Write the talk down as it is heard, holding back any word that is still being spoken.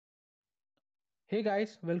Hey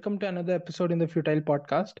guys, welcome to another episode in the Futile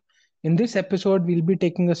Podcast. In this episode, we'll be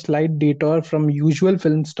taking a slight detour from usual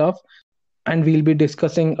film stuff and we'll be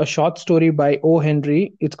discussing a short story by O.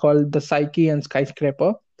 Henry. It's called The Psyche and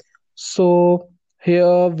Skyscraper. So,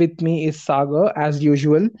 here with me is Sagar as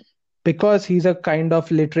usual. Because he's a kind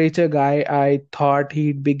of literature guy, I thought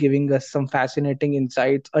he'd be giving us some fascinating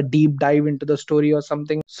insights, a deep dive into the story or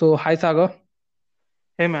something. So, hi Sagar.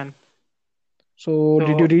 Hey man. So,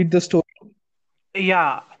 did you So read the story?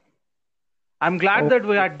 yeah, I'm glad Oh, that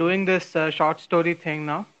we are doing this short story thing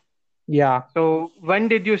now. yeah. So when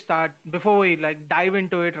did you start? Before we dive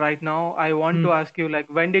into it right now, I want to Hmm. ask you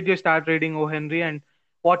when did you start reading O. Henry and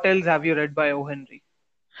what else have you read by O. Henry?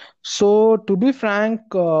 So, to be frank,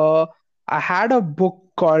 I had a book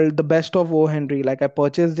called The Best of O. Henry. Like, I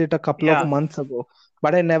purchased it a couple of Yeah. months ago,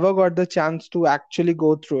 but I never got the chance to actually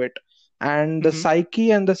go through it. And The Mm-hmm.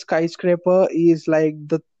 Psyche and the Skyscraper is like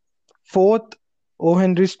the fourth O.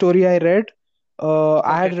 Henry story I read.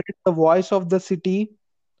 I had Okay. read The Voice of the City,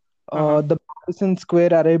 Uh-huh. The Madison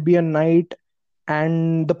Square Arabian Night,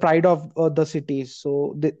 and The Pride of the Cities. So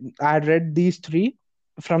I had read these three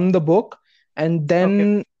from the book, and Okay.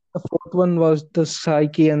 then the fourth one was The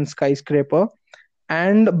Psyche and Skyscraper.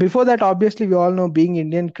 And before that, obviously, we all know, being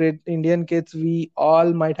Indian kids, we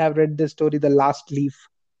all might have read this story, The Last Leaf.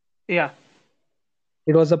 Yeah.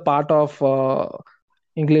 It was a part of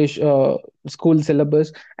English school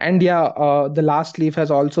syllabus. And yeah, The Last Leaf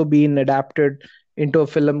has also been adapted into a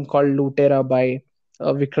film called Lutera by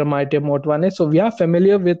Vikramaditya Motwane. So we are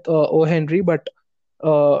familiar with O. Henry, but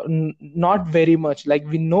not very much. Like,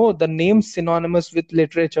 we know the name synonymous with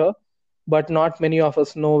literature, but not many of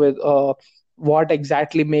us know with what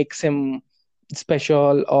exactly makes him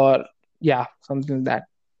special, or yeah, something like that.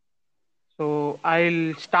 So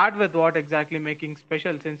I'll start with what exactly making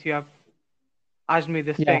special since you have asked me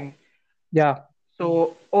this Yeah, thing. yeah.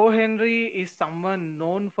 So O. Henry is someone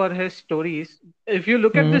known for his stories. If you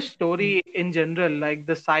look at Hmm. the story in general, like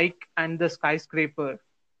the Psyche and the Skyscraper,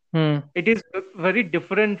 Hmm. it is very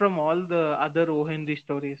different from all the other O. Henry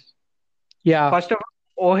stories. Yeah, First of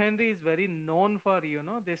all, O. Henry is very known for,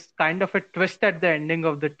 this kind of a twist at the ending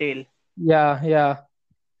of the tale. yeah, yeah.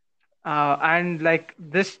 And like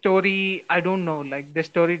this story, I don't know, like this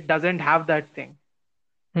story doesn't have that thing.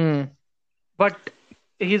 Hmm. But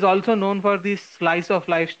he's also known for these slice of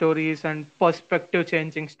life stories and perspective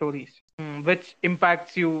changing stories, which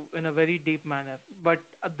impacts you in a very deep manner. But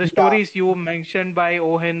the Yeah. stories you mentioned by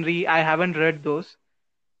O. Henry, I haven't read those.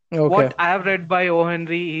 Okay. What I have read by O.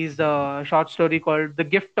 Henry is a short story called The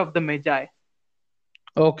Gift of the Magi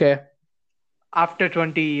Okay. after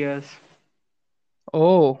 20 years.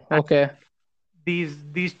 Oh, And okay.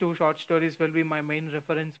 these two short stories will be my main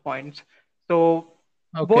reference points. So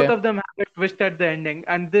both Okay. of them have a twist at the ending,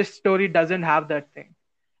 and this story doesn't have that thing.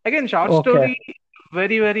 Again, short Okay. story,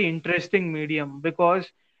 very, very interesting medium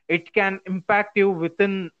because it can impact you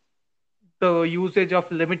within the usage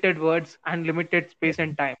of limited words and limited space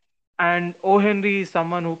and time. And O. Henry is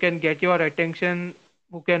someone who can get your attention,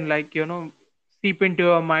 who can seep into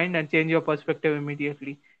your mind and change your perspective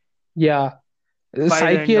immediately Yeah. by the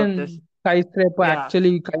Psyche end of this. and Skyscraper Yeah.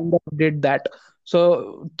 actually kind of did that.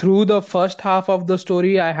 So through the first half of the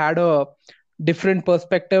story, I had a different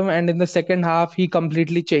perspective, and in the second half, he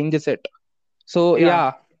completely changes it. So Yeah.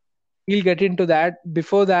 yeah, we'll get into that.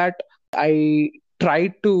 Before that, I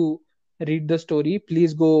tried to read the story.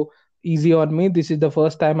 Please go easy on me. This is the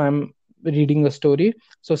first time I'm reading a story.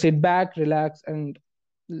 So sit back, relax, and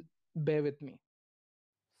bear with me.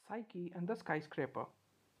 Psyche and the Skyscraper.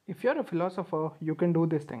 If you're a philosopher, you can do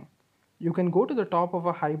this thing. You can go to the top of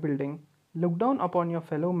a high building, look down upon your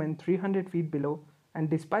fellow men 300 feet below, and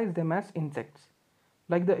despise them as insects.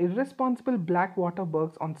 Like the irresponsible black water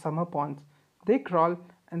bugs on summer ponds, they crawl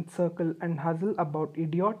and circle and hustle about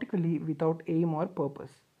idiotically without aim or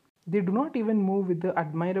purpose. They do not even move with the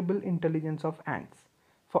admirable intelligence of ants.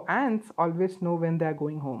 For ants always know when they are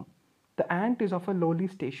going home. The ant is of a lowly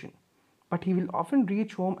station, but he will often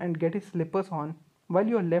reach home and get his slippers on while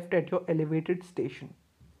you are left at your elevated station.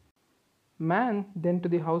 Man, then to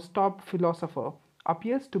the housetopped philosopher,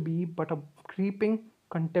 appears to be but a creeping,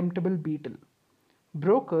 contemptible beetle.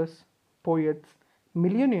 Brokers, poets,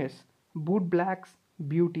 millionaires, bootblacks,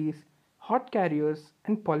 beauties, hot carriers,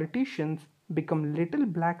 and politicians become little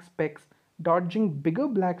black specks dodging bigger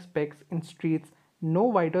black specks in streets no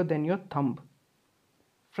wider than your thumb.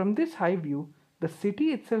 From this high view, the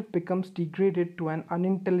city itself becomes degraded to an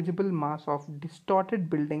unintelligible mass of distorted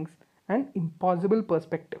buildings and impossible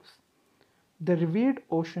perspectives. The revered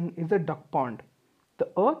ocean is a duck pond, the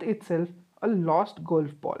earth itself a lost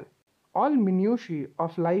golf ball. All minutiae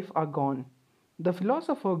of life are gone. The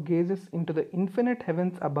philosopher gazes into the infinite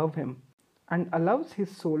heavens above him and allows his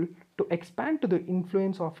soul to expand to the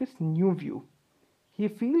influence of his new view. He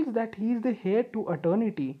feels that he is the heir to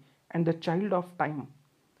eternity and the child of time.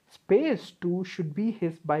 Space too should be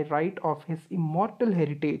his by right of his immortal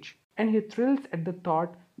heritage, and he thrills at the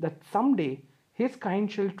thought that someday his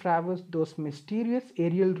kind shall traverse those mysterious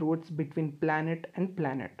aerial roads between planet and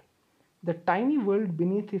planet. The tiny world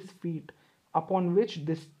beneath his feet, upon which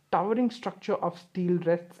this towering structure of steel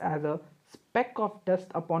rests as a speck of dust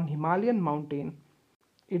upon Himalayan mountain,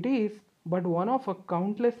 it is but one of a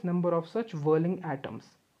countless number of such whirling atoms.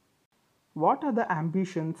 What are the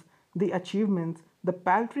ambitions, the achievements, the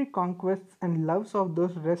paltry conquests and loves of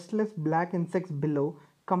those restless black insects below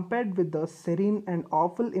compared with the serene and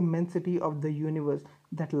awful immensity of the universe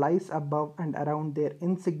that lies above and around their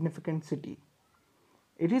insignificant city?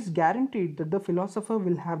 It is guaranteed that the philosopher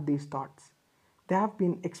will have these thoughts. They have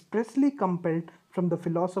been expressly compelled from the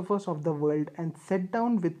philosophers of the world and set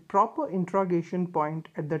down with proper interrogation point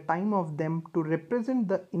at the time of them to represent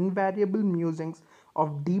the invariable musings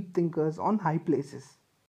of deep thinkers on high places.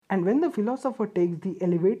 And when the philosopher takes the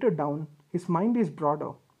elevator down, his mind is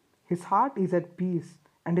broader, his heart is at peace,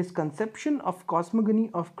 and his conception of cosmogony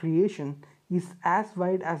of creation is as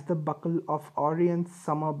wide as the buckle of Orion's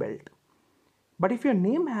summer belt. But if your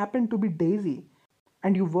name happened to be Daisy,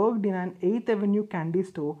 and you worked in an 8th Avenue candy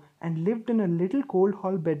store and lived in a little cold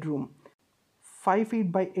hall bedroom, 5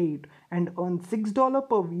 feet by 8, and earned $6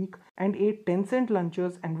 per week and ate 10-cent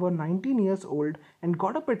lunches and were 19 years old and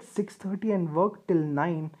got up at 6:30 and worked till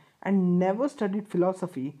 9 and never studied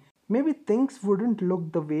philosophy, maybe things wouldn't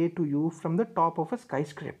look the way to you from the top of a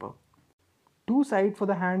skyscraper. Two sides for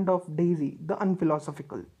the hand of Daisy, the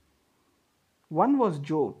unphilosophical. One was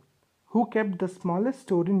Joe, who kept the smallest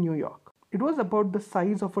store in New York. It was about the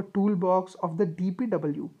size of a toolbox of the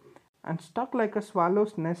DPW and stuck like a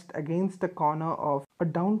swallow's nest against the corner of a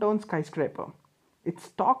downtown skyscraper. Its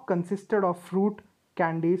stock consisted of fruit,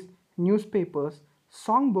 candies, newspapers,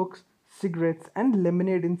 songbooks, cigarettes, and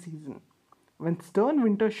lemonade in season. When stern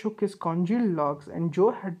winter shook his congealed logs and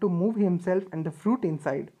Joe had to move himself and the fruit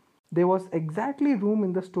inside, there was exactly room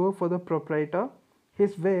in the store for the proprietor,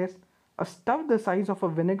 his wares, a stuff the size of a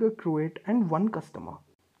vinegar cruet, and one customer.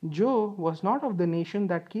 Joe was not of the nation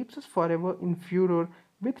that keeps us forever in furor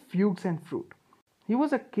with fugues and fruit. He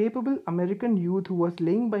was a capable American youth who was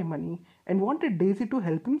laying by money and wanted Daisy to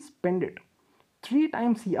help him spend it. 3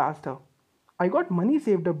 times he asked her. "I got money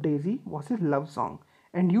saved up, Daisy," was his love song,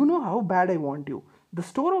 "and you know how bad I want you. The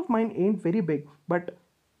store of mine ain't very big, but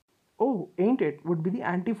oh, ain't it?" would be the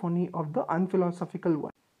antiphony of the unphilosophical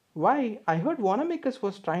one. "Why, I heard Wanamaker's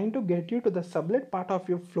was trying to get you to the sublet part of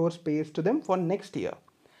your floor space to them for next year."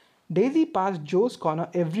 Daisy passed Joe's corner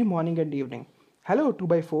every morning and evening. "Hello,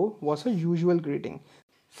 2x4" was her usual greeting.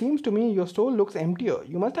 "Seems to me your store looks emptier.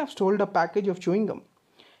 You must have stole a package of chewing gum."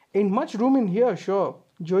 "Ain't much room in here, sure,"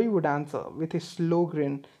 Joey would answer with his slow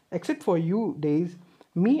grin. "Except for you, Daisy.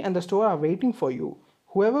 Me and the store are waiting for you,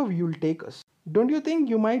 whoever you'll take us. Don't you think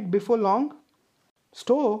you might before long?"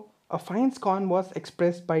 "Store?" A fine scorn was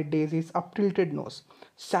expressed by Daisy's up-tilted nose.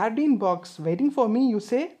 "Sardine box waiting for me, you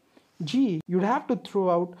say? Gee, you'd have to throw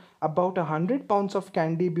out about 100 pounds of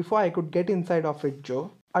candy before I could get inside of it, Joe."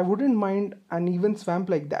 "I wouldn't mind an even swamp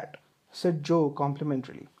like that," said Joe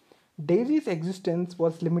complimentarily. Daisy's existence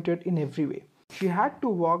was limited in every way. She had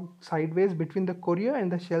to walk sideways between the courier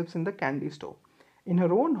and the shelves in the candy store. In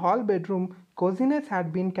her own hall bedroom, coziness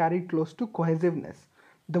had been carried close to cohesiveness.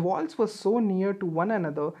 The walls were so near to one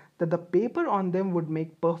another that the paper on them would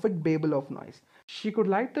make perfect babel of noise. She could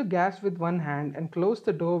light the gas with one hand and close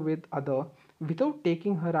the door with other without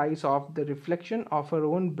taking her eyes off the reflection of her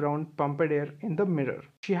own brown pompadour in the mirror.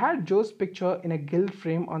 She had Joe's picture in a gilt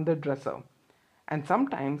frame on the dresser, and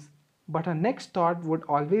sometimes, but her next thought would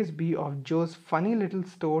always be of Joe's funny little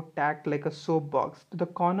store tacked like a soap box to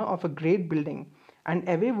the corner of a great building, and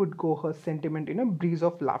away would go her sentiment in a breeze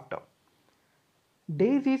of laughter.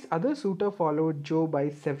 Daisy's other suitor followed Joe by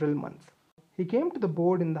several months. He came to the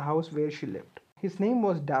board in the house where she lived. His name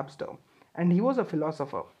was Dabster, and he was a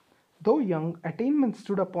philosopher. Though young, attainments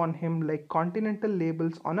stood upon him like continental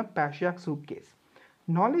labels on a Pashiak suitcase.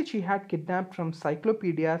 Knowledge he had kidnapped from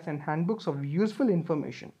cyclopedias and handbooks of useful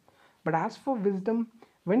information. But as for wisdom,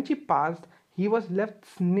 when she passed, he was left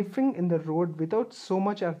sniffing in the road without so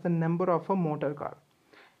much as the number of a motor car.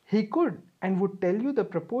 He could and would tell you the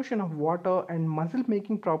proportion of water and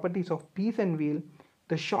muscle-making properties of peas and veal,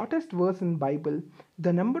 the shortest verse in Bible,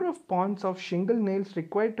 the number of pounds of shingle nails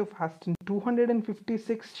required to fasten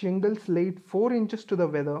 256 shingles laid 4 inches to the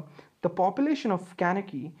weather, the population of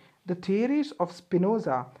Kanaki, the theories of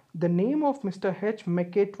Spinoza, The name of Mr. H.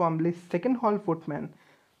 Mackay Twombly's second hall footman,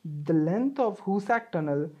 the length of Hoosac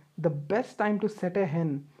Tunnel, the best time to set a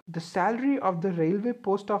hen, the salary of the railway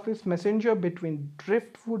post office messenger between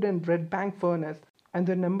driftwood and Red Bank furnace, and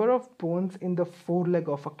the number of bones in the foreleg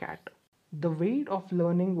of a cat. The weight of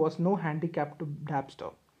learning was no handicap to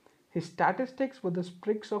Dabster. His statistics were the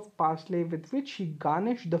sprigs of parsley with which he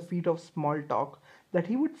garnished the feet of small talk that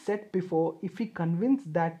he would set before if he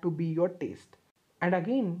convinced that to be your taste. And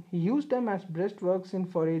again, he used them as breastworks in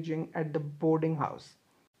foraging at the boarding house,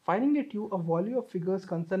 firing at you a volley of figures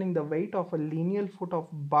concerning the weight of a lineal foot of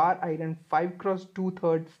bar iron 5 cross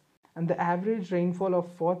 2/3 and the average rainfall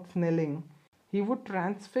of Fort Snelling. He would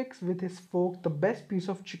transfix with his fork the best piece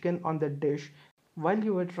of chicken on the dish while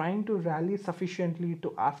you were trying to rally sufficiently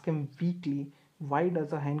to ask him weakly, "Why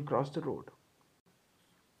does a hen cross the road?"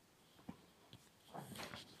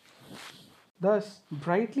 Thus,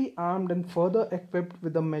 brightly armed and further equipped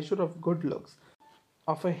with a measure of good looks,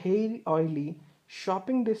 of a hairy, oily,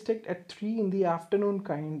 shopping district at 3 in the afternoon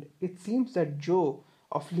kind, it seems that Joe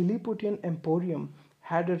of Lilliputian Emporium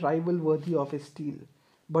had a rival worthy of his steel.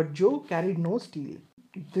 But Joe carried no steel.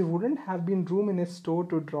 There wouldn't have been room in his store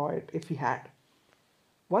to draw it if he had.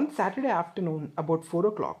 One Saturday afternoon, about 4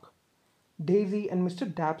 o'clock, Daisy and Mr.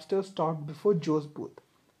 Dabster stopped before Joe's booth.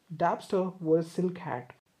 Dabster wore a silk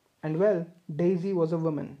hat, and well, Daisy was a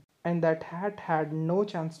woman, and that hat had no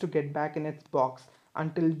chance to get back in its box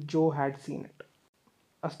until Joe had seen it.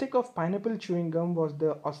 A stick of pineapple chewing gum was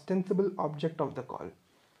the ostensible object of the call.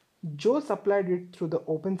 Joe supplied it through the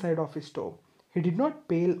open side of his store. He did not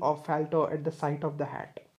pale or falter at the sight of the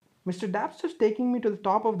hat. "Mr. Dabster's taking me to the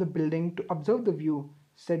top of the building to observe the view,"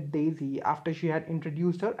 said Daisy after she had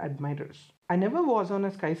introduced her admirers. "I never was on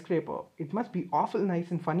a skyscraper. It must be awful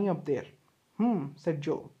nice and funny up there." Said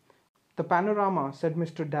Joe. "The panorama," said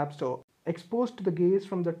Mr. Dabster, "exposed to the gaze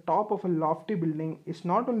from the top of a lofty building is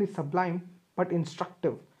not only sublime but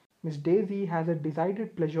instructive. Miss Daisy has a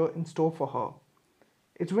decided pleasure in store for her."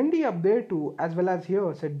 "It's windy up there too, as well as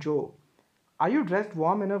here," said Joe. "Are you dressed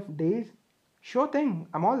warm enough, Daisy?" "Sure thing,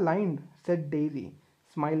 I'm all lined," said Daisy,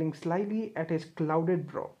 smiling slyly at his clouded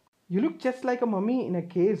brow. "You look just like a mummy in a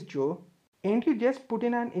case, Joe. Ain't you just put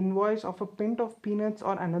in an invoice of a pint of peanuts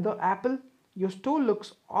or another apple? Your store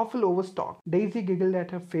looks awful overstocked." Daisy giggled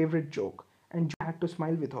at her favorite joke, and Joe had to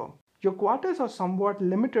smile with her. "Your quarters are somewhat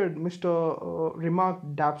limited,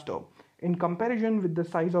 remarked Dabster, "in comparison with the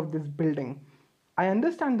size of this building. I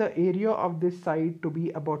understand the area of this side to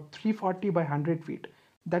be about 340 by 100 feet.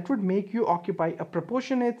 That would make you occupy a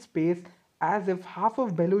proportionate space as if half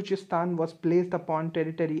of Baluchistan was placed upon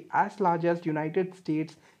territory as large as United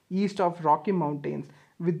States east of Rocky Mountains,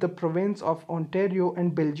 with the province of Ontario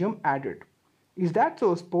and Belgium added." "Is that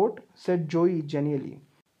so, sport?" said Joey genially.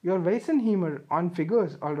 "You're Weissenheimer on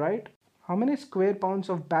figures, all right. How many square pounds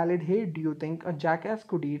of ballad hay do you think a jackass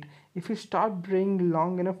could eat if he stopped braying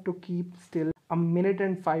long enough to keep still a minute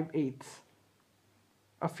and 5/8?"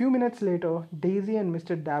 A few minutes later, Daisy and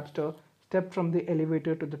Mr. Dabster stepped from the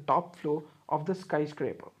elevator to the top floor of the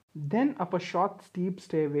skyscraper, then up a short steep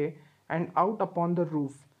stairway and out upon the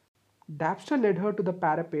roof. Dabster led her to the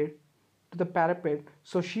parapet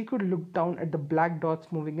so she could look down at the black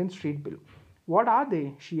dots moving in street below. "What are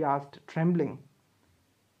they?" she asked, trembling.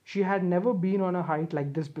 She had never been on a height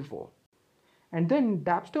like this before. And then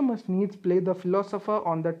Dabster must needs play the philosopher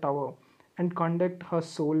on the tower and conduct her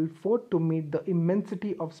soul forth to meet the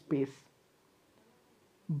immensity of space.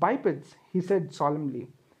 "Bipeds," he said solemnly.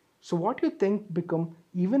 "So what you think become,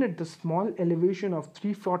 even at the small elevation of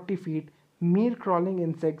 340 feet, mere crawling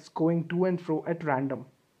insects going to and fro at random."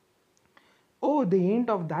 "Oh, they ain't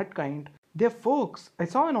of that kind. They're folks. I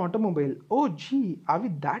saw an automobile. Oh, gee, are we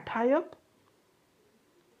that high up?"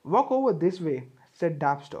 "Walk over this way," said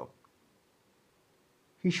Dabster.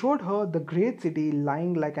 He showed her the great city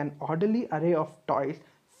lying like an orderly array of toys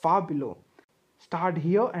far below, starred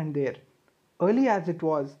here and there, early as it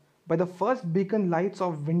was, by the first beacon lights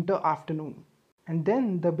of winter afternoon. And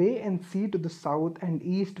then the bay and sea to the south and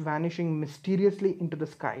east vanishing mysteriously into the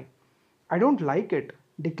sky. "I don't like it,"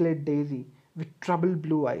 declared Daisy, with troubled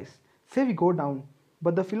blue eyes. "Say we go down."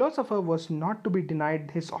 But the philosopher was not to be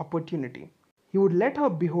denied his opportunity. He would let her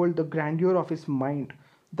behold the grandeur of his mind,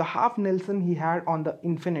 the half Nelson he had on the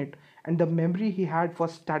infinite, and the memory he had for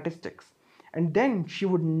statistics. And then she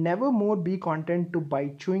would never more be content to buy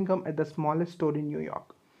chewing gum at the smallest store in New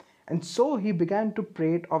York. And so he began to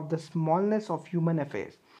prate of the smallness of human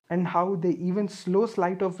affairs, and how the even slow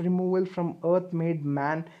sleight of removal from earth made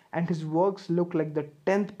man and his works look like the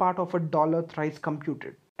 10th part of a dollar thrice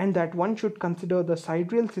computed, and that one should consider the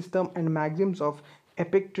sidereal system and maxims of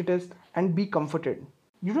Epictetus and be comforted.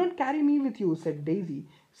 You don't carry me with you, said Daisy.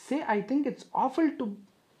 Say I think it's awful to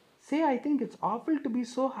Say I think it's awful to be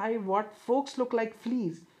so high what folks look like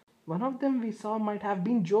fleas. One of them we saw might have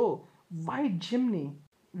been Joe. White Jimny.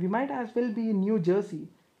 We might as well be in New Jersey.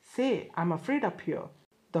 Say, I'm afraid up here.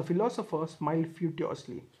 The philosopher smiled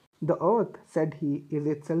furiously. The earth, said he, is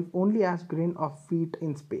itself only as grain of wheat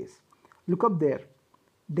in space. Look up there.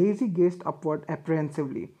 Daisy gazed upward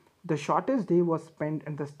apprehensively. The shortest day was spent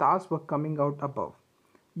and the stars were coming out above.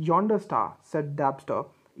 Yonder star, said Dabster,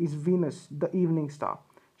 is Venus, the evening star.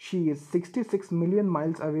 She is 66 million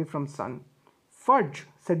miles away from sun. Fudge,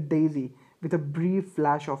 said Daisy, with a brief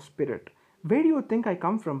flash of spirit. Where do you think I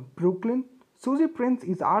come from? Brooklyn? Susie Prince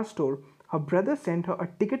is our store. Her brother sent her a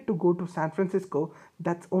ticket to go to San Francisco.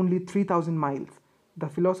 That's only 3,000 miles. The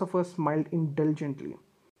philosopher smiled indulgently.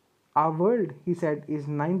 Our world, he said, is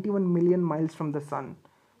 91 million miles from the sun.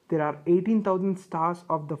 There are 18,000 stars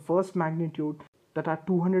of the first magnitude that are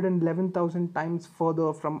 211,000 times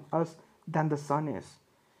further from us than the sun is.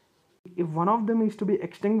 If one of them is to be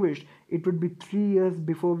extinguished, it would be 3 years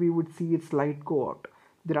before we would see its light go out.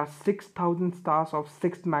 There are 6,000 stars of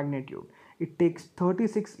sixth magnitude. It takes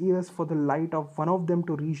 36 years for the light of one of them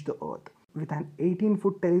to reach the earth. With an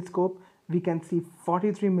 18-foot telescope, we can see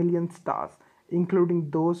 43 million stars, including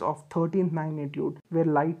those of 13th magnitude, where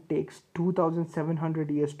light takes 2,700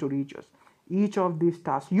 years to reach us. Each of these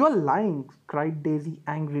stars. You're lying, cried Daisy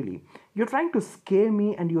angrily. You're trying to scare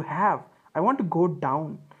me, and you have. I want to go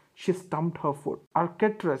down. She stamped her foot.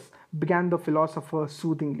 Arcturus, began the philosopher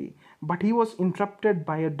soothingly, but he was interrupted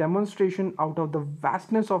by a demonstration out of the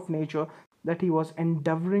vastness of nature that he was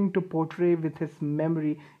endeavoring to portray with his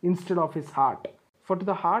memory instead of his heart. For to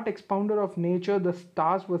the heart expounder of nature, the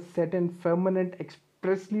stars were set in firmament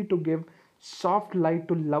expressly to give soft light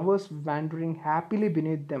to lovers wandering happily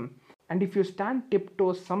beneath them. And if you stand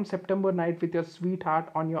tiptoe some September night with your sweetheart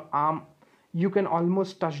on your arm, you can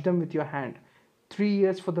almost touch them with your hand. 3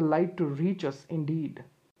 years for the light to reach us, indeed.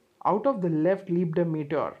 Out of the left leaped a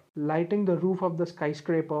meteor, lighting the roof of the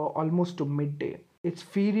skyscraper almost to midday. Its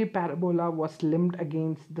fiery parabola was limned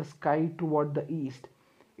against the sky toward the east.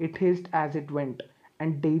 It hissed as it went,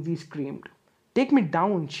 and Daisy screamed. Take me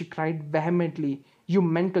down, she cried vehemently. You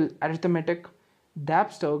mental arithmetic.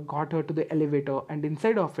 Dabster got her to the elevator, and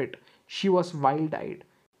inside of it, she was wild eyed,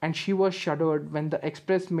 and she was shuddered when the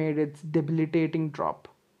express made its debilitating drop.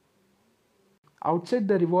 Outside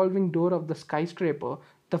the revolving door of the skyscraper,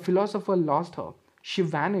 the philosopher lost her. She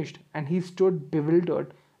vanished, and he stood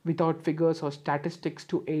bewildered, without figures or statistics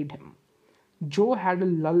to aid him. Joe had a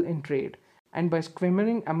lull in trade, and by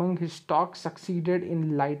squimming among his stock succeeded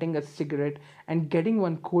in lighting a cigarette and getting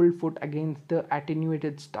one cold foot against the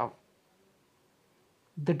attenuated stuff.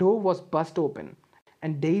 The door was burst open,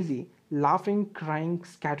 and Daisy, laughing, crying,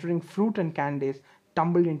 scattering fruit and candies,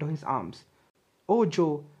 tumbled into his arms. Oh,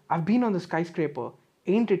 Joe, I've been on the skyscraper.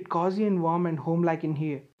 Ain't it cozy and warm and homelike in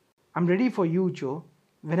here? I'm ready for you, Joe,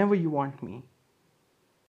 whenever you want me.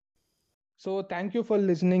 So thank you for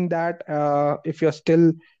listening that. If you're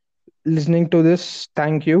still listening to this,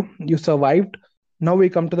 thank you. You survived. Now we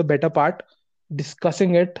come to the better part,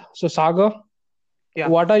 discussing it. So Saga, Yeah.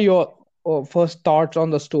 what are your first thoughts on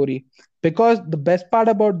the story? Because the best part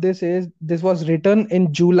about this is this was written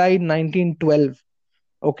in July 1912.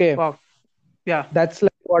 Okay, Wow. Yeah. that's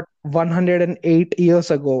like what 108 years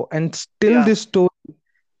ago, and still Yeah. this story,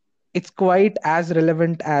 it's quite as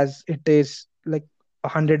relevant as it is like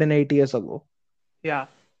 108 years ago. Yeah.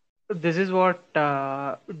 This is what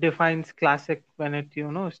defines classic when it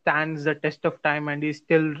stands the test of time and is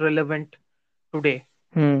still relevant today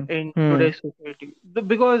Hmm. in Hmm. today's society.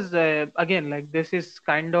 Because again, like this is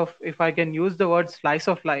kind of, if I can use the word slice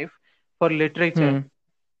of life for literature, Hmm.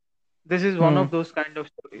 this is one Hmm. of those kind of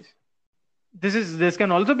stories. This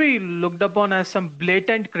can also be looked upon as some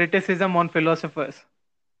blatant criticism on philosophers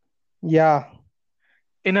Yeah.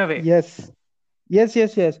 in a way. Yes. Yes.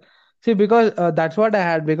 Yes. Yes. See, because that's what I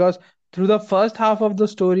had. Because through the first half of the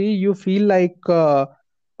story, you feel like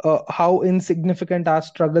how insignificant our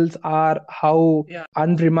struggles are, how Yeah.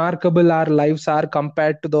 unremarkable our lives are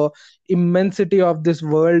compared to the immensity of this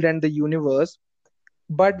world and the universe.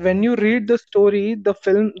 But when you read the story,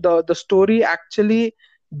 the story actually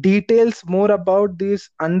details more about this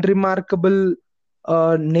unremarkable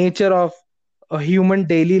nature of a human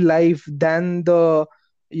daily life than the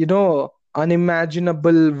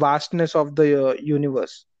unimaginable vastness of the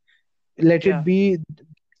universe. Let it Yeah. be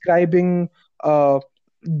describing uh,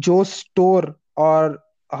 Joe's store or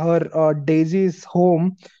her Daisy's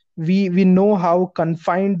home. We know how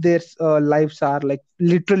confined their lives are, like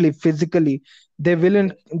literally physically. They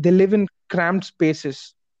Yes. they live in cramped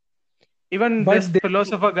spaces. Even this but they,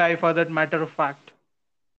 philosopher guy, for that matter of fact.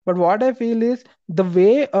 but what I feel is the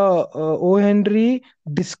way O. Henry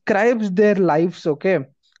describes their lives. Okay,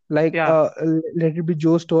 like Yeah. let it be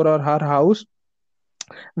Joe's store or her house.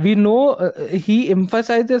 We know he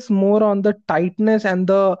emphasizes more on the tightness and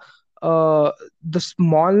the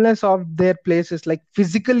smallness of their places, like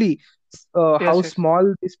physically, how Yes. Yes.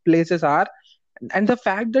 small these places are, and the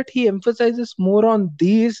fact that he emphasizes more on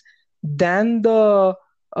these than the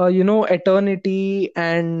eternity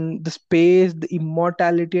and the space, the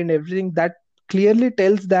immortality and everything, that clearly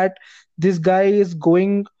tells that this guy is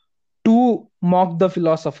going to mock the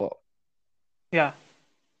philosopher. Yeah.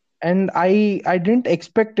 And I didn't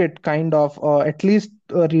expect it, kind of, at least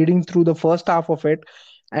reading through the first half of it,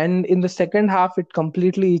 and in the second half it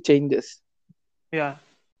completely changes. Yeah.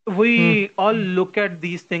 Hmm. We all look at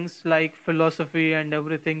these things like philosophy and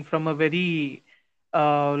everything from a very,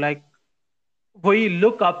 like, we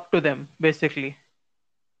look up to them basically.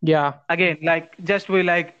 Yeah. Again, like, just we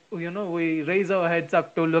like, we raise our heads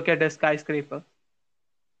up to look at a skyscraper.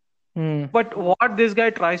 Hmm. But what this guy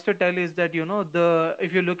tries to tell is that, the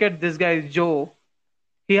if you look at this guy Joe,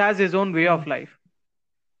 he has his own way Hmm. of life,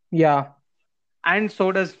 Yeah. and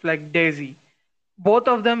so does like Daisy. Both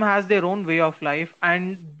of them has their own way of life,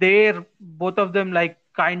 and they're both of them like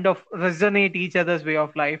kind of resonate each other's way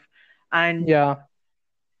of life. And Yeah.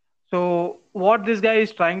 so what this guy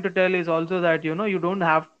is trying to tell is also that, you don't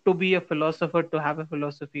have to be a philosopher to have a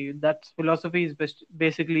philosophy. That philosophy is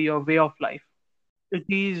basically your way of life. It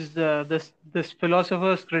is this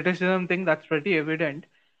philosopher's criticism thing that's pretty evident.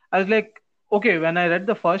 I was like, okay, when I read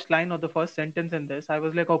the first line or the first sentence in this, I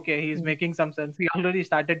was like, okay, he's Hmm. making some sense. He already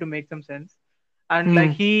started to make some sense, and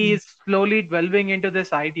like Hmm. he is slowly delving into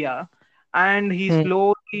this idea, and he Hmm.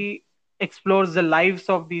 slowly explores the lives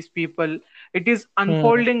of these people. It is Hmm.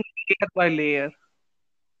 unfolding layer by layer.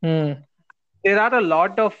 Hmm. There are a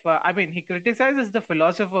lot of I mean, he criticizes the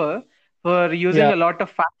philosopher for using Yeah. a lot of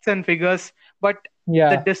facts and figures, but the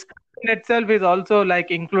Yeah. discussion itself is also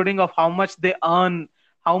like including of how much they earn,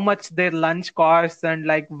 how much their lunch costs, and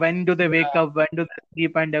like when do they wake Yeah. up, when do they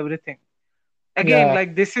sleep, and everything. Again, Yeah.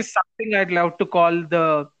 like this is something I'd love to call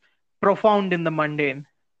the profound in the mundane.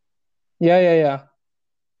 Yeah. Yeah. Yeah.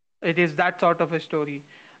 It is that sort of a story.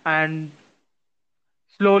 And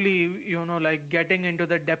slowly, like getting into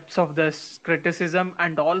the depths of this criticism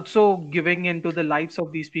and also giving into the lives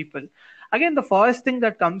of these people. Again, the first thing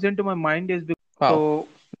that comes into my mind is, Wow. so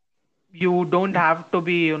you don't have to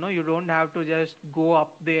be, you don't have to just go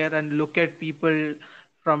up there and look at people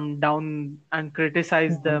from down and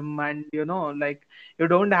criticize Hmm. them, and like, you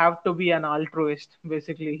don't have to be an altruist,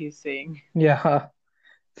 basically he's saying. Yeah.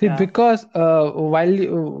 See, Yeah. because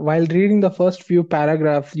while reading the first few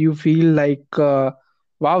paragraphs, you feel like,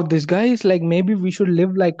 wow, this guy is like, maybe we should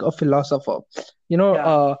live like a philosopher,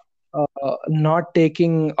 Yeah. not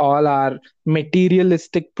taking all our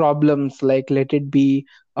materialistic problems, like let it be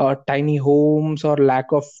tiny homes or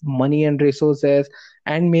lack of money and resources,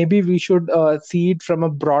 and maybe we should see it from a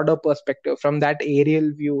broader perspective, from that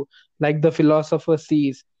aerial view, like the philosopher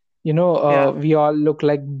sees. Yeah. We all look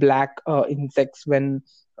like black insects when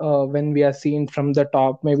we are seen from the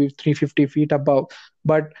top, maybe 350 feet above.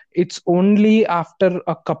 But it's only after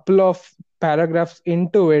a couple of paragraphs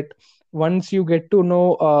into it, once you get to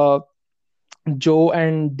know Joe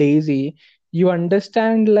and Daisy, you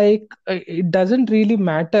understand, like, it doesn't really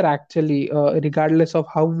matter actually, regardless of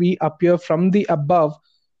how we appear from the above,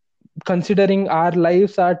 considering our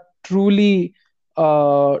lives are truly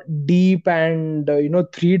deep and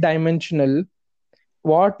three dimensional.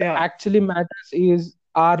 What Yeah. actually matters is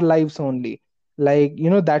our lives only. Like,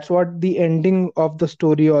 that's what the ending of the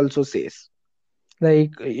story also says.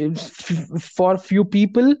 Like, for few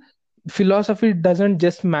people, philosophy doesn't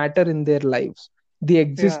just matter in their lives. The Yeah.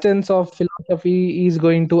 existence of philosophy is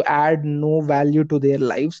going to add no value to their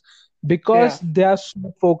lives, Yeah. because they are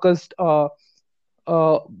so focused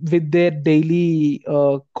with their daily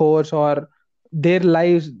course or their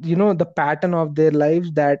lives, the pattern of their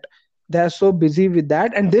lives, that they are so busy with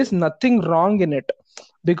that, and there's nothing wrong in it.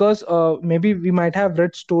 Because maybe we might have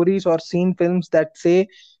read stories or seen films that say,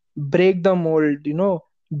 break the mold,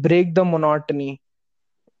 break the monotony,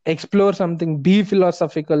 explore something, be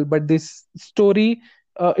philosophical. But this story,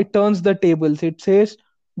 it turns the tables. It says,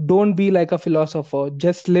 don't be like a philosopher,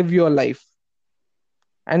 just live your life,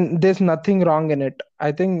 and there's nothing wrong in it.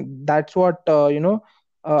 I think that's what,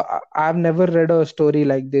 I've never read a story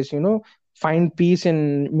like this. Find peace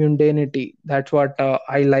in mundanity. That's what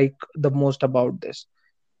I like the most about this.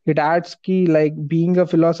 It adds key, like being a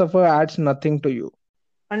philosopher adds nothing to you.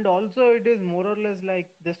 And also, it is more or less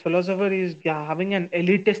like this philosopher is, yeah, having an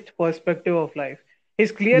elitist perspective of life.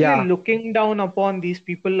 He's clearly Yeah, looking down upon these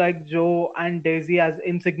people like Joe and Daisy as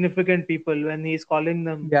insignificant people when he's calling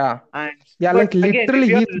them yeah, ants. yeah. Like But again, if literally,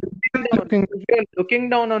 you're he's looking literally down, looking. if you're looking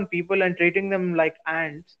down on people and treating them like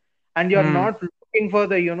ants, and you're Hmm. not looking for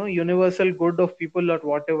the universal good of people or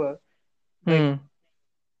whatever, like Hmm.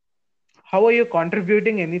 how are you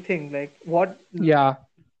contributing anything? Like what? Yeah.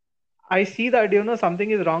 I see that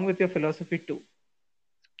something is wrong with your philosophy too.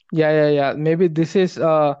 Yeah. Yeah. Yeah. Maybe this is.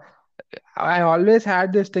 I always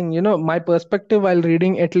had this thing. My perspective while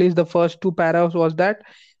reading at least the first two paragraphs was that,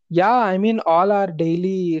 yeah, I mean, all our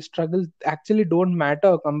daily struggles actually don't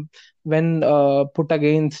matter when put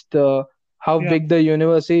against how Yeah, big the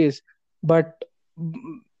universe is. But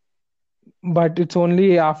it's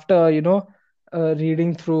only after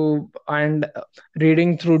reading through and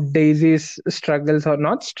reading through Daisy's struggles, or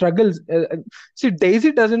not struggles. See,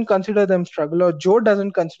 Daisy doesn't consider them struggle, or Joe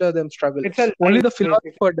doesn't consider them struggle. it's a Only life the basically.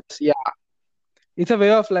 philosopher does. Yeah, it's a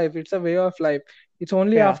way of life. It's a way of life. It's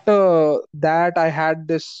only Yeah. after that I had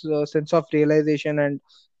this sense of realization and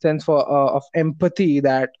sense of empathy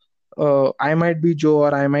that I might be Joe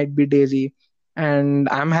or I might be Daisy, and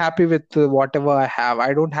I'm happy with whatever I have.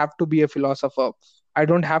 I don't have to be a philosopher. I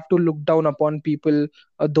don't have to look down upon people,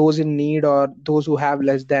 those in need or those who have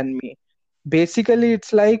less than me. Basically,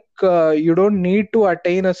 it's like you don't need to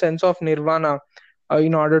attain a sense of nirvana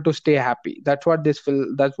in order to stay happy. That's what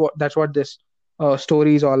this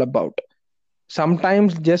story is all about.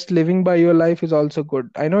 Sometimes just living by your life is also good.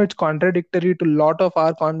 I know it's contradictory to a lot of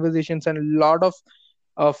our conversations and a lot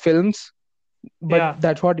of films, but Yeah.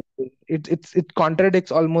 that's what it is. It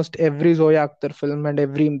contradicts almost every Zoya Akhtar film and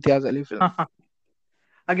every Imtiaz Ali film.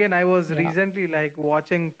 Again, I was Yeah. recently like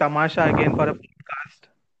watching Tamasha again for a podcast,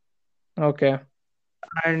 Okay.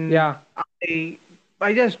 and Yeah.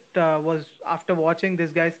 I just was after watching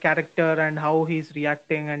this guy's character and how he's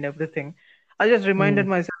reacting and everything. I just reminded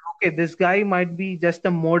Hmm. myself, okay, this guy might be just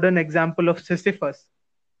a modern example of Sisyphus.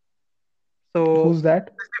 So Who's that?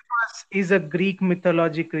 Sisyphus is a Greek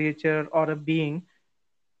mythology creature or a being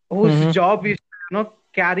whose Mm-hmm. job is to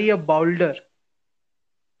carry a boulder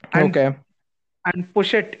and Okay.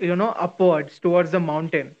 push it upwards towards the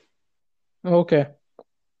mountain, Okay.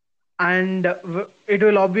 and it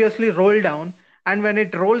will obviously roll down, and when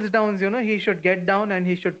it rolls down, he should get down and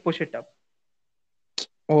he should push it up.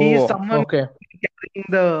 He is Oh, someone okay. carrying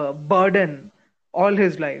the burden all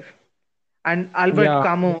his life. And Albert Yeah.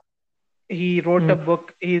 Camus, he wrote a Mm.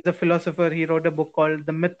 book. He's a philosopher. He wrote a book called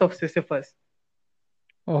The Myth of Sisyphus,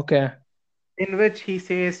 Okay. in which he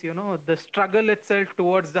says, the struggle itself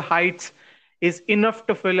towards the heights is enough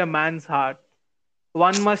to fill a man's heart.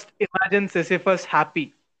 One must imagine Sisyphus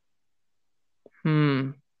happy.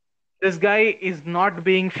 Hmm. This guy is not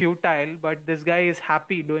being futile, but this guy is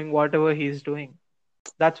happy doing whatever he's doing.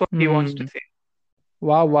 That's what he wants to Hmm. say.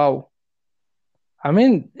 Wow, wow. I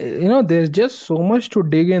mean, there's just so much to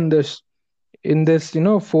dig in this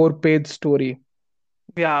 4-page story.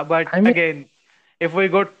 Yeah, but I mean, again, if we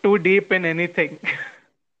go too deep in anything,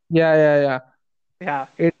 yeah, yeah, yeah. yeah,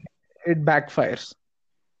 It it backfires.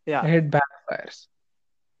 yeah. It backfires.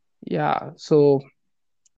 Yeah. So,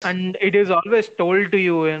 And it is always told to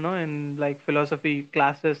you, in like philosophy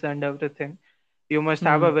classes and everything, you must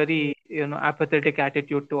have a hmm. very, apathetic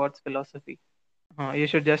attitude towards philosophy. You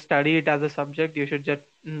should just study it as a subject. You should just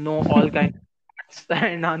know all kinds of facts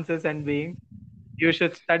and answers and being. You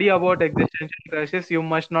should study about existential crisis. You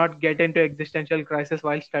must not get into existential crisis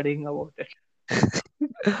while studying about it.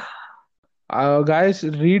 Guys,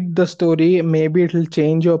 read the story. Maybe it'll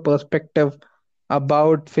change your perspective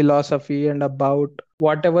about philosophy and about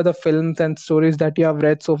whatever the films and stories that you have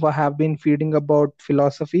read so far have been feeding about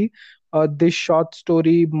philosophy. This short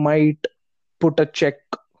story might put a check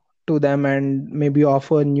to them and maybe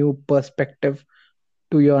offer a new perspective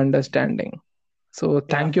to your understanding. So, Yeah.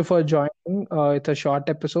 thank you for joining. It's a short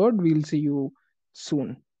episode. We'll see you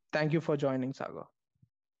soon. Thank you for joining, Saga.